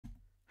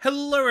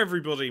Hello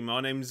everybody,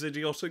 my name's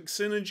Idiotic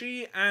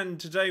Synergy, and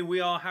today we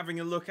are having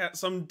a look at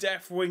some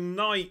Deathwing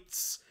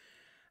Knights.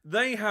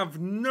 They have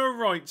no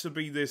right to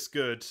be this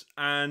good,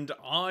 and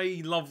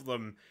I love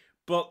them,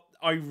 but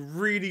I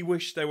really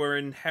wish they were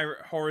in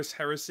Horus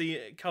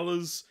Heresy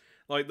colours,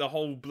 like the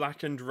whole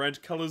black and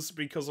red colours,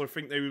 because I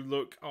think they would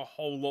look a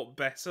whole lot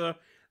better.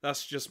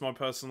 That's just my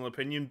personal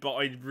opinion, but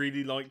I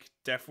really like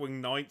Deathwing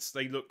Knights.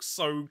 They look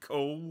so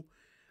cool.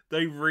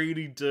 They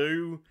really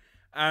do.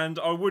 And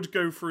I would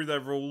go through their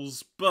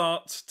rules,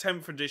 but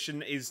 10th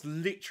edition is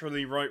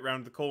literally right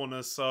round the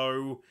corner,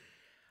 so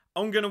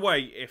I'm going to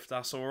wait, if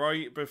that's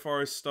alright, before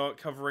I start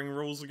covering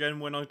rules again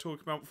when I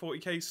talk about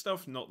 40k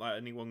stuff. Not that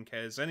anyone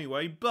cares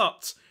anyway,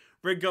 but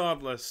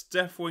regardless,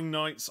 Deathwing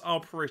Knights are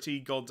pretty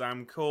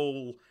goddamn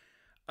cool.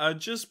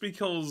 Just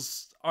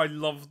because I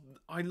love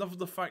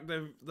the fact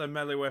that their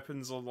melee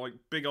weapons are like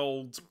big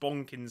old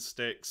bonking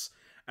sticks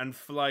and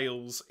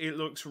flails. It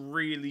looks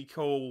really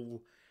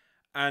cool.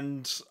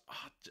 And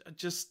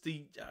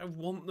I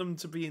want them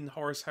to be in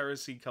Horus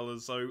Heresy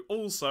colours, though.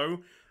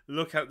 Also,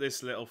 look at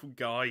this little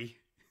guy.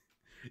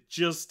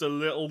 Just a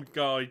little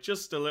guy,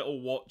 just a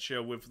little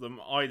watcher with them.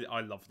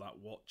 I love that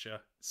watcher.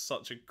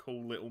 Such a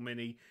cool little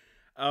mini.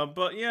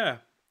 But yeah,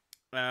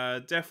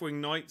 Deathwing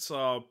Knights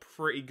are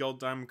pretty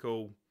goddamn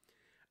cool.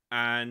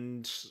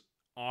 And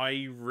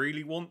I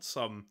really want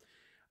some.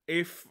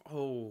 If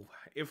I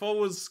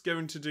was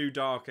going to do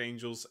Dark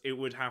Angels, it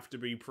would have to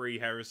be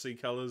pre-Heresy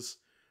colours.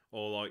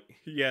 Or like,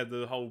 yeah,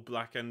 the whole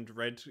black and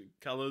red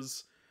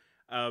colours.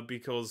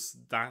 Because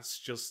that's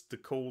just the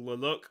cooler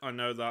look. I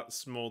know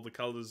that's more the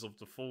colours of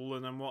the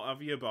Fallen and what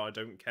have you, but I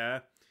don't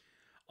care.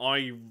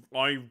 I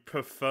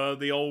prefer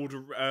the old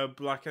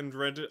black and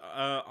red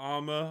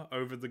armour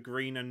over the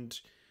green and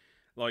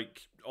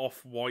like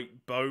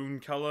off-white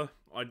bone colour.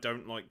 I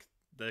don't like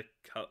the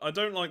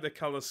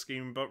colour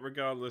scheme, but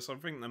regardless, I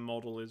think the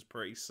model is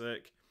pretty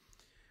sick.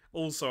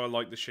 Also, I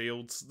like the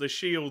shields. The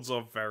shields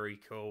are very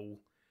cool.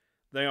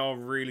 They are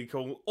really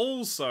cool.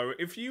 Also,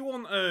 if you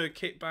want to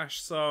kit bash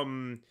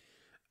some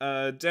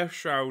Death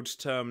Shroud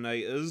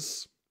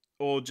Terminators,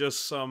 or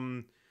just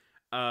some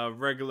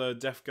regular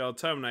Death Guard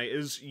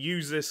Terminators,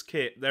 use this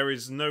kit. There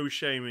is no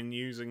shame in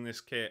using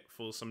this kit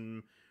for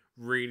some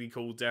really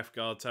cool Death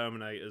Guard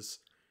Terminators.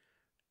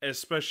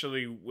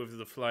 Especially with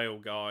the flail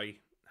guy.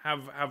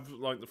 Have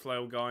like the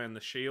flail guy and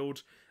the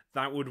shield.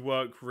 That would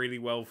work really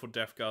well for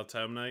Death Guard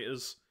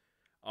Terminators.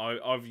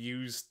 I've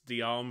used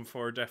the arm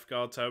for a Death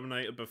Guard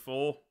Terminator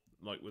before,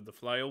 like with the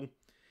flail,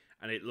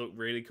 and it looked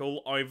really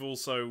cool. I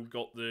also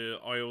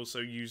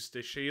used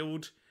the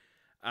shield.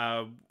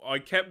 I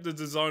kept the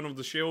design of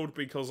the shield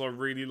because I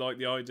really like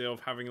the idea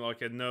of having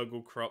like a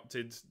Nurgle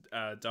corrupted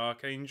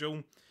Dark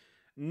Angel.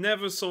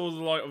 Never saw the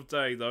light of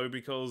day though,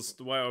 because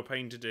the way I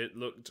painted it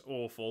looked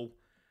awful.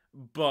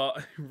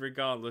 But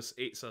regardless,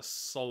 it's a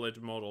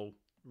solid model.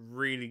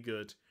 Really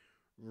good.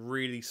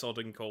 Really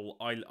sodding cool.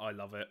 I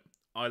love it.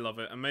 I love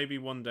it, and maybe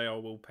one day I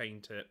will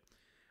paint it.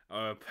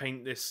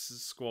 Paint this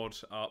squad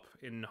up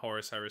in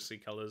Horus Heresy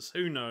colours.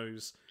 Who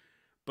knows?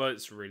 But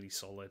it's really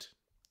solid.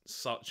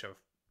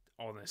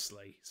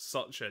 Honestly,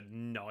 such a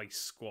nice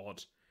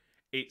squad.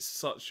 It's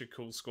such a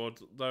cool squad,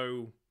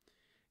 though.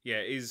 Yeah,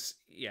 it's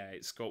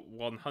got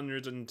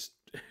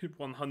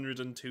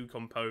 102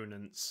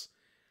 components,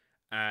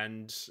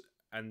 and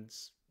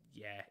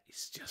yeah,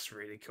 it's just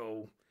really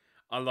cool.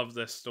 I love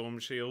their storm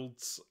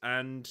shields,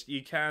 and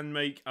you can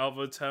make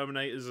other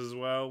Terminators as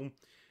well.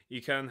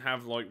 You can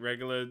have like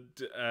regular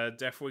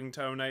Deathwing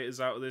Terminators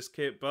out of this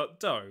kit, but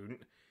don't.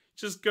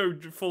 Just go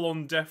full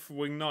on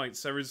Deathwing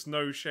Knights. There is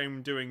no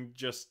shame doing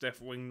just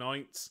Deathwing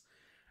Knights,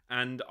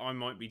 and I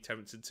might be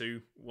tempted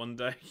to one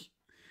day.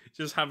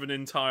 Just have an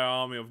entire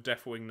army of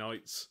Deathwing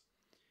Knights.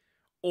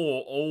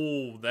 Or,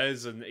 oh,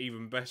 there's an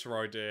even better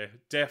idea.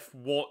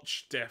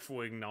 Deathwatch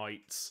Deathwing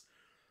Knights.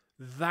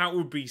 That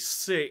would be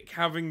sick,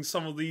 having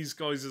some of these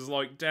guys as,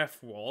 like,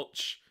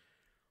 Deathwatch.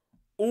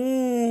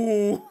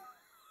 Ooh!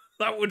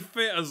 That would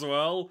fit as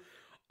well.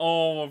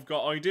 Oh, I've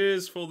got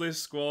ideas for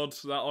this squad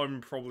that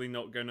I'm probably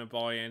not going to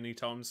buy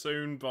anytime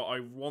soon, but I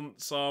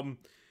want some.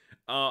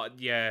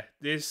 Yeah,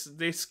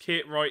 this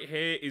kit right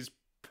here is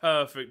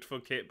perfect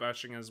for kit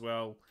bashing as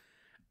well.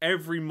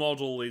 Every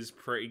model is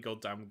pretty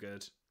goddamn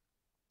good.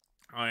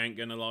 I ain't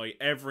gonna lie,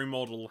 every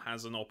model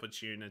has an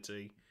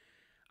opportunity.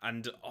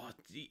 And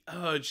the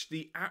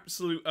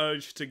absolute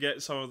urge to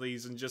get some of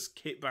these and just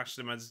kit bash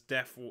them as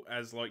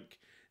Deathwatch,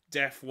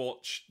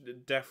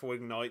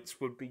 Deathwing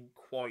Knights would be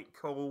quite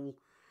cool.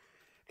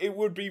 It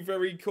would be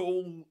very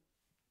cool.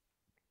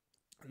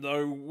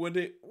 Though, would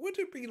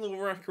it be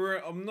lore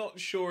accurate? I'm not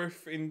sure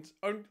if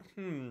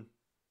I'm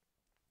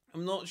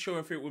not sure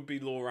if it would be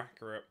lore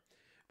accurate,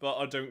 but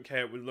I don't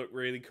care. It would look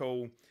really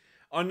cool.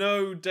 I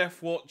know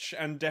Deathwatch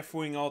and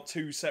Deathwing are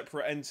two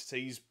separate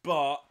entities,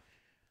 but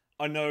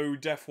I know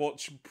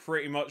Deathwatch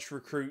pretty much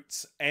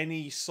recruits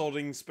any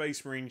sodding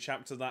Space Marine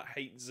chapter that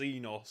hates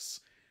Xenos.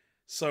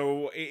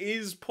 So it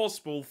is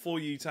possible for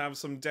you to have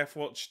some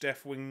Deathwatch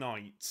Deathwing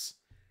Knights.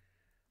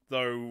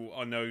 though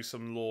I know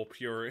some law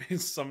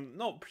purists, some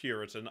not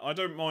Puritan. I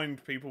don't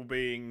mind people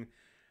being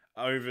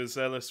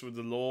overzealous with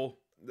the law.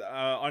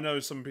 I know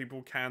some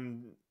people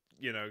can,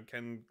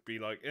 can be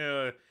like,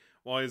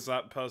 why is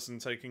that person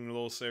taking the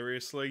law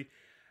seriously?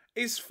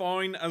 It's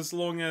fine as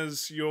long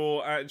as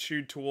your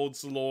attitude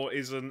towards the law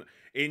isn't,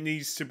 it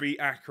needs to be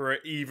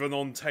accurate even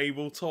on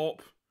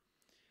tabletop.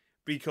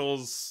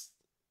 Because,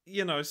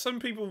 some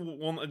people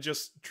want to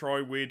just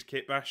try weird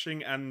kit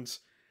bashing, and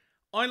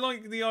I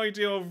like the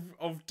idea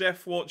of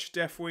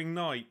Deathwing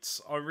Knights.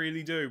 I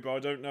really do, but I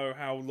don't know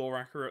how lore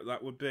accurate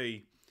that would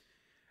be.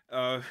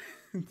 I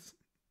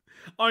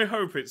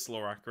hope it's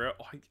lore accurate.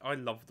 I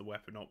love the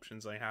weapon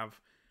options they have,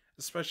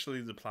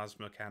 especially the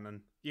plasma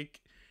cannon. You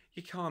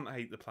can't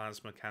hate the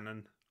plasma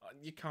cannon.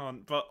 You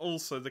can't. But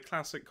also the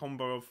classic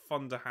combo of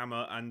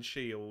Thunderhammer and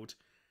Shield.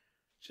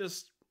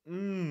 Just,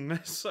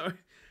 so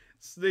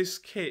this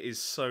kit is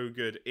so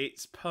good.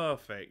 It's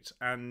perfect.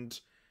 And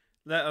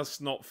let us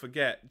not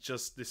forget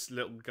just this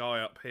little guy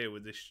up here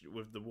with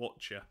the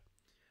Watcher,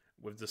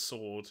 with the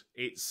sword.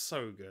 It's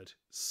so good.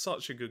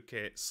 Such a good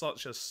kit.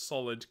 Such a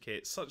solid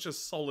kit. Such a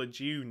solid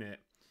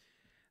unit.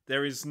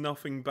 There is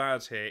nothing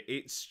bad here.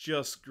 It's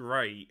just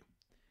great.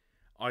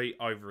 I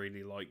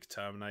really like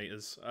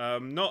Terminators.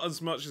 Not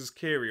as much as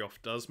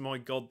Kirioth does. My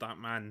god, that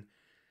man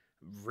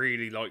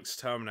really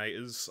likes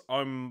Terminators.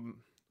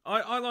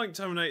 I like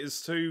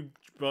Terminators too,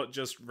 but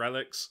just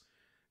relics.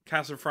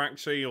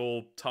 Cataphractii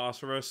or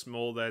Tartarus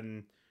more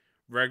than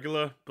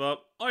regular,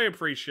 but I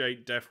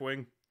appreciate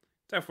Deathwing.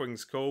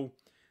 Deathwing's cool.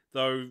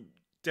 Though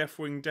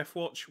Deathwing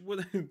Deathwatch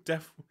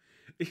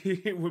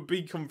it would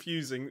be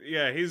confusing.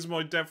 Yeah, here's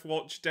my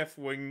Deathwatch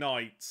Deathwing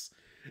Knights.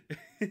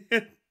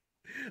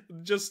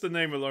 Just the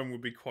name alone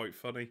would be quite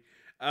funny.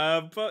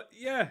 But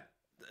yeah,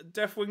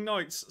 Deathwing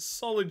Knights,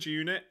 solid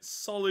unit,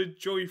 solid,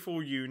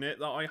 joyful unit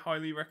that I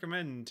highly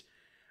recommend.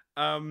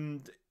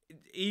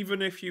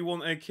 Even if you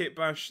want to kit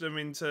bash them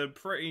into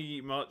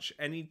pretty much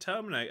any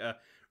Terminator.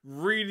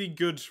 Really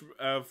good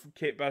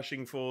kit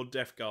bashing for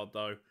Death Guard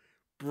though.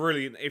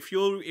 Brilliant. If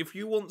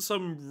you want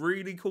some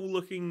really cool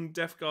looking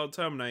Death Guard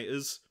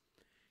Terminators,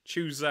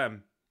 choose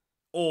them.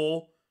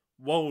 Or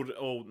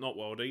not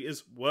World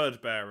Eaters,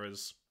 Word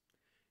Bearers.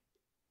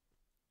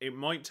 It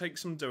might take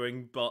some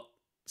doing, but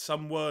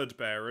some Word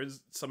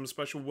Bearers, some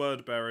special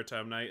Word Bearer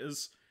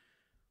Terminators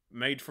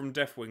made from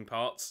Deathwing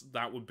parts,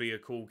 that would be a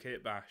cool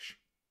kit bash.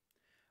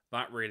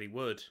 That really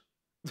would.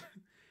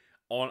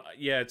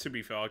 Yeah, to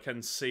be fair, I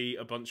can see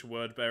a bunch of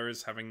Word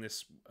Bearers having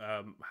this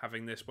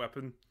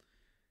weapon.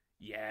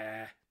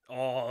 Yeah.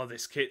 Oh,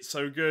 this kit's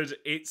so good.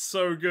 It's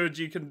so good.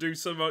 You can do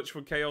so much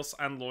for Chaos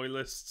and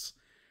Loyalists.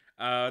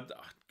 God,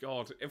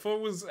 if I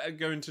was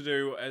going to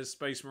do a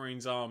Space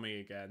Marines army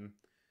again,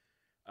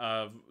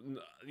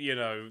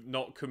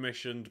 not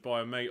commissioned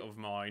by a mate of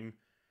mine,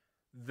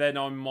 then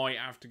I might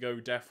have to go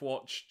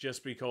Deathwatch,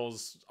 just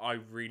because I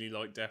really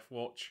like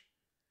Deathwatch.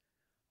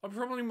 I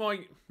probably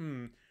might,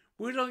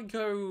 would I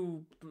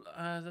go,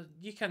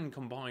 you can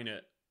combine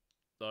it,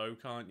 though,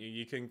 can't you?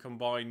 You can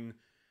combine,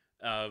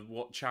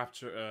 what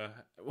chapter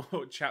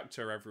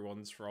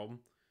everyone's from.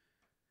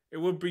 It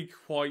would be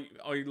quite,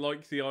 I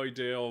like the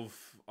idea of,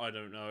 I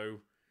don't know,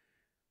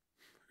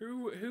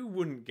 who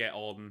wouldn't get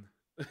on?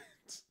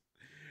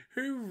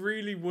 Who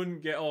really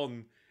wouldn't get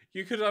on?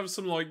 You could have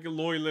some, like,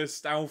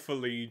 Loyalist Alpha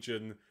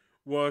Legion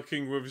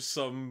working with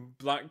some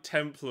Black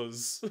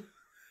Templars.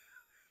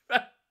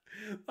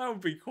 That would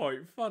be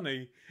quite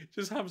funny.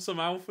 Just have some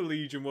Alpha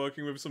Legion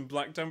working with some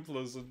Black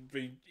Templars and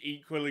be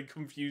equally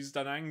confused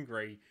and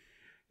angry.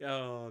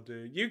 Oh,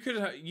 dude. You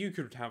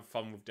could have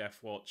fun with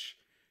Deathwatch.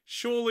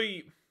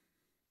 Surely,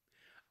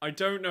 I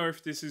don't know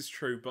if this is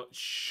true, but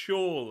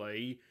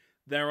surely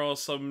there are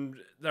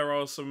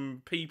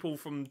some people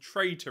from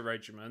traitor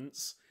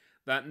regiments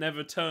that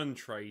never turn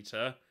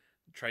traitor.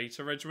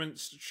 Traitor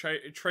regiments,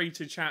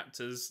 traitor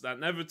chapters that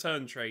never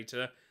turn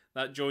traitor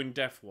that join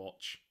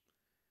Deathwatch.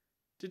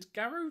 Did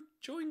Garrow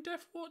join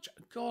Deathwatch?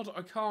 God,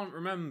 I can't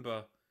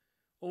remember.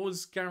 Or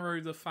was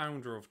Garrow the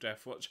founder of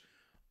Deathwatch?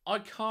 I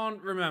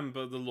can't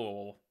remember the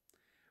lore.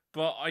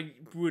 But I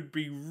would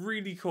be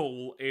really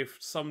cool if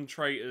some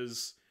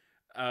traitors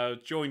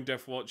joined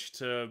Deathwatch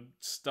to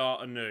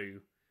start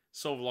anew.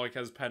 Sort of like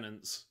as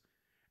penance.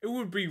 It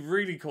would be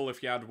really cool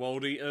if you had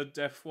World Eater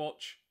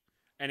Deathwatch.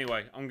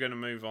 Anyway, I'm going to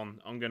move on.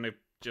 I'm going to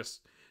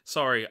just...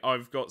 Sorry,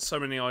 I've got so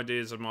many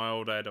ideas in my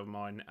old head of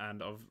mine,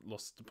 and I've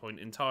lost the point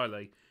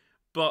entirely.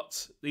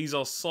 But these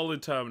are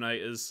solid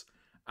Terminators,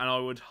 and I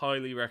would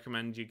highly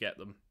recommend you get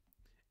them,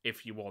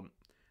 if you want.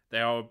 They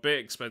are a bit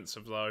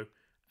expensive, though.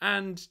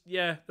 And,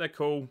 yeah, they're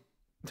cool.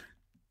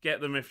 Get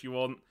them if you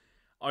want.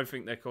 I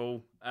think they're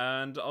cool.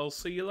 And I'll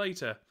see you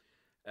later.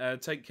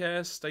 Take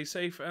care, stay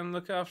safe, and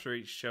look after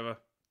each other.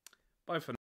 Bye for now.